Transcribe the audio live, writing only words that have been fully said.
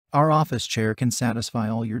Our office chair can satisfy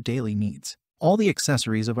all your daily needs. All the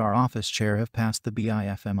accessories of our office chair have passed the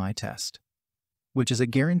BIFMA test, which is a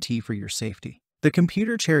guarantee for your safety. The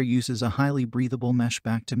computer chair uses a highly breathable mesh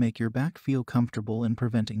back to make your back feel comfortable in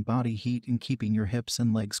preventing body heat and keeping your hips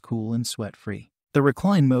and legs cool and sweat-free. The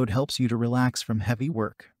recline mode helps you to relax from heavy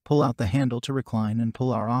work. Pull out the handle to recline and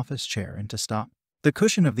pull our office chair into stop. The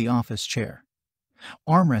cushion of the office chair.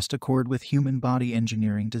 Armrest accord with human body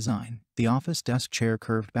engineering design. The office desk chair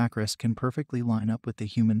curved backrest can perfectly line up with the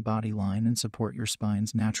human body line and support your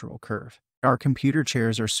spine's natural curve. Our computer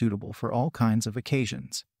chairs are suitable for all kinds of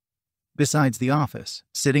occasions. Besides the office,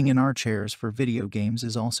 sitting in our chairs for video games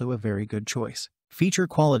is also a very good choice. Feature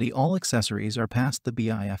quality: all accessories are past the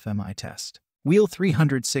BIFMA test. Wheel: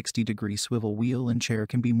 360-degree swivel wheel and chair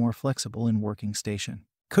can be more flexible in working station.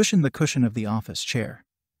 Cushion: the cushion of the office chair.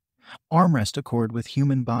 Armrest accord with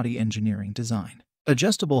human body engineering design.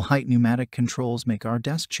 Adjustable height pneumatic controls make our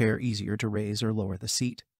desk chair easier to raise or lower the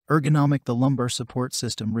seat. Ergonomic: the lumbar support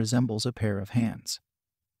system resembles a pair of hands,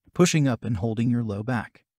 pushing up and holding your low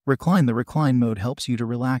back. Recline: the recline mode helps you to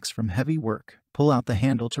relax from heavy work. Pull out the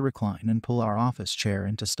handle to recline and pull our office chair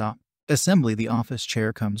into stop. Assembly: the office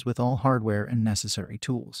chair comes with all hardware and necessary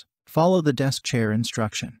tools. Follow the desk chair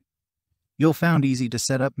instruction. You'll find easy to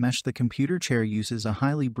set up mesh. The computer chair uses a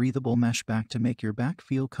highly breathable mesh back to make your back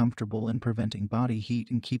feel comfortable in preventing body heat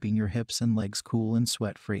and keeping your hips and legs cool and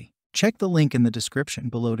sweat-free. Check the link in the description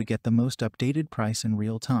below to get the most updated price in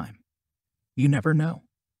real time. You never know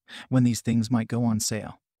when these things might go on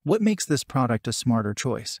sale. What makes this product a smarter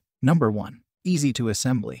choice? Number 1. Easy to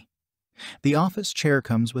assembly. The office chair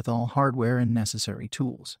comes with all hardware and necessary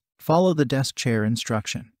tools. Follow the desk chair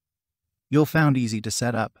instruction. You'll find easy to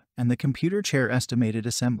set up, and the computer chair estimated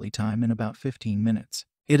assembly time in about 15 minutes.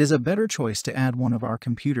 It is a better choice to add one of our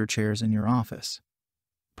computer chairs in your office.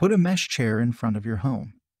 Put a mesh chair in front of your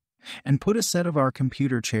home, and put a set of our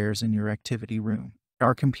computer chairs in your activity room.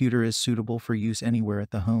 Our computer is suitable for use anywhere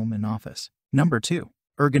at the home and office. Number 2.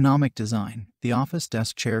 Ergonomic design. The office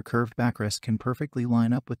desk chair curved backrest can perfectly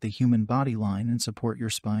line up with the human body line and support your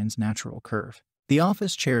spine's natural curve. The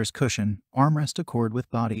office chair's cushion, armrest accord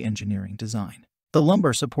with body engineering design. The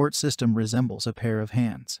lumbar support system resembles a pair of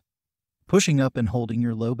hands, pushing up and holding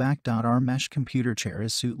your low back. Our mesh computer chair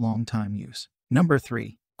is suit long time use. Number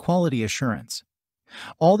 3. Quality assurance.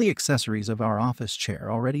 All the accessories of our office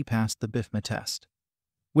chair already passed the BIFMA test,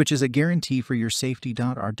 which is a guarantee for your safety.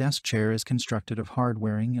 Our desk chair is constructed of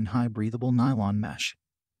hard-wearing and high-breathable nylon mesh,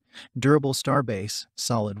 durable star base,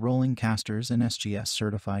 solid rolling casters, and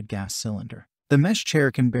SGS-certified gas cylinder. The mesh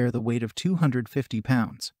chair can bear the weight of 250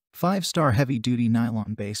 pounds. 5-star heavy-duty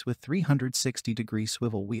nylon base with 360-degree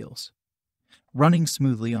swivel wheels, running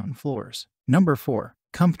smoothly on floors. Number 4.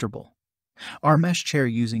 Comfortable. Our mesh chair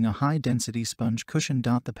using a high-density sponge cushion.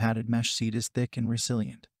 The padded mesh seat is thick and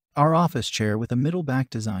resilient. Our office chair with a middle back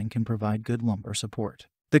design can provide good lumbar support.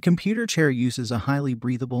 The computer chair uses a highly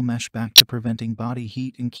breathable mesh back to preventing body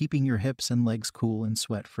heat and keeping your hips and legs cool and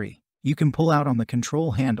sweat-free. You can pull out on the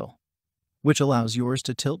control handle, which allows yours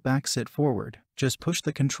to tilt back, sit forward. Just push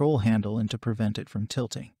the control handle in to prevent it from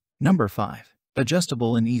tilting. Number 5.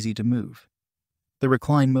 Adjustable and easy to move. The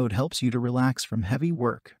recline mode helps you to relax from heavy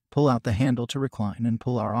work. Pull out the handle to recline and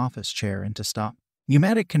pull our office chair into stop.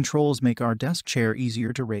 Pneumatic controls make our desk chair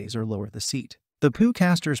easier to raise or lower the seat. The PU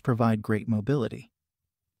casters provide great mobility,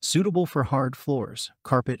 suitable for hard floors,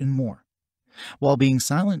 carpet, and more, while being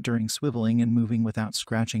silent during swiveling and moving without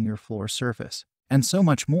scratching your floor surface, and so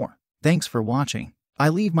much more. Thanks for watching. I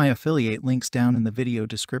leave my affiliate links down in the video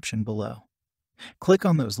description below. Click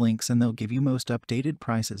on those links and they'll give you most updated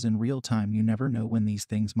prices in real time. You never know when these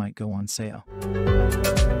things might go on sale.